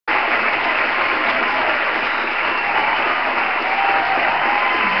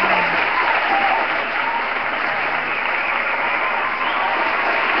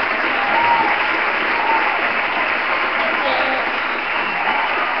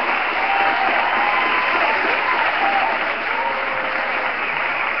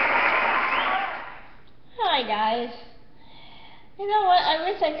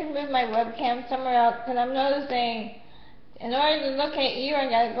I could move my webcam somewhere else, because I'm noticing in order to look at you, I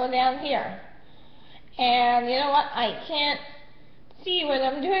gotta go down here. And you know what? I can't see what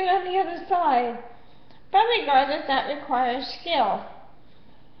I'm doing on the other side. But regardless, that requires skill.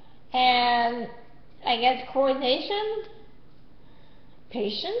 And I guess coordination,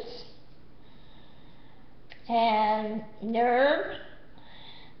 patience, and nerve.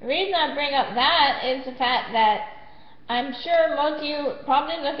 The reason I bring up that is the fact that I'm sure most of you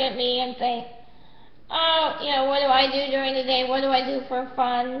probably look at me and think, oh, you know, what do I do during the day? What do I do for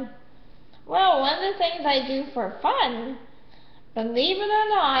fun? Well, one of the things I do for fun, believe it or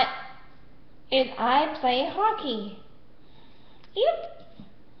not, is I play hockey. Yep.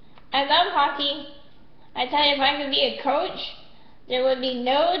 I love hockey. I tell you, if I could be a coach, there would be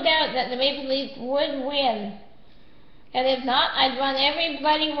no doubt that the Maple Leafs would win. And if not, I'd run every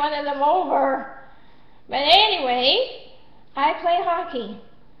bloody one of them over. But anyway, I play hockey.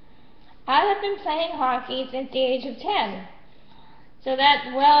 I have been playing hockey since the age of 10. So that's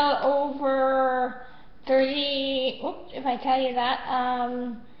well over 30, oops, if I tell you that,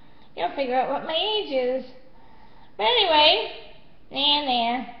 you'll figure out what my age is. But anyway,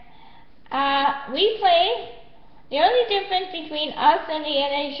 we play. The only difference between us and the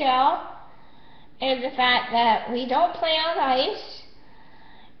NHL is the fact that we don't play on ice.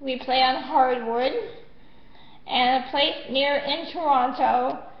 We play on hardwood. And a place near in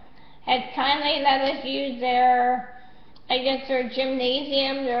Toronto had kindly let us use their, I guess their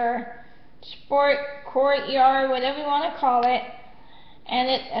gymnasium, their sport courtyard, whatever you want to call it. And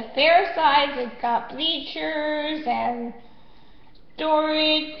it's a fair size. It's got bleachers and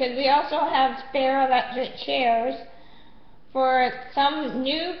storage, because we also have spare electric chairs for some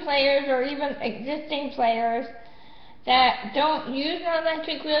new players or even existing players that don't use an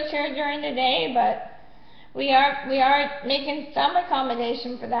electric wheelchair during the day, but we are making some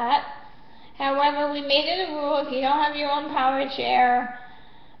accommodation for that. However, we made it a rule, if you don't have your own power chair,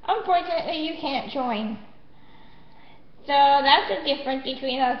 unfortunately you can't join. So that's the difference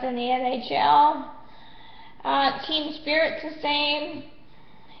between us and the NHL. Team spirit's the same.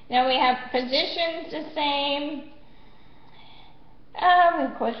 Now we have positions the same.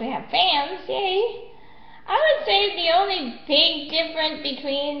 Of course we have fans, yay. I would say the only big difference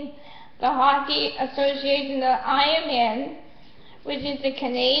between the Hockey Association that I am in, which is the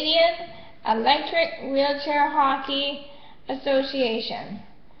Canadian Electric Wheelchair Hockey Association.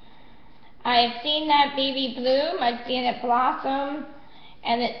 I've seen that baby bloom, I've seen it blossom,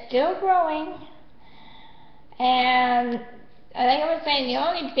 and it's still growing. And like I was saying, the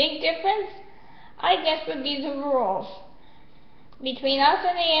only big difference, I guess, would be the rules. Between us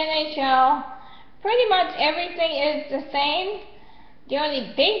and the NHL, pretty much everything is the same. The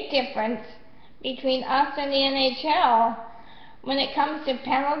only big difference between us and the NHL, when it comes to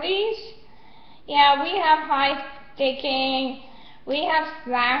penalties, yeah, we have high sticking, we have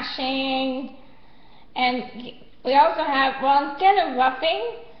slashing, and we also have, well, instead of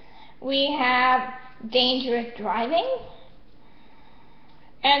roughing, we have dangerous driving.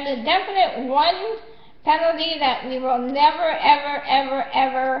 And the definite one penalty that we will never, ever, ever,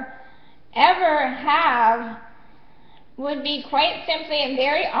 ever, ever have would be quite simply and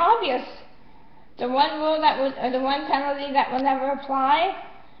very obvious. The one rule that would, or the one penalty that will never apply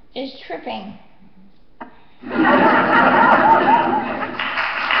is tripping.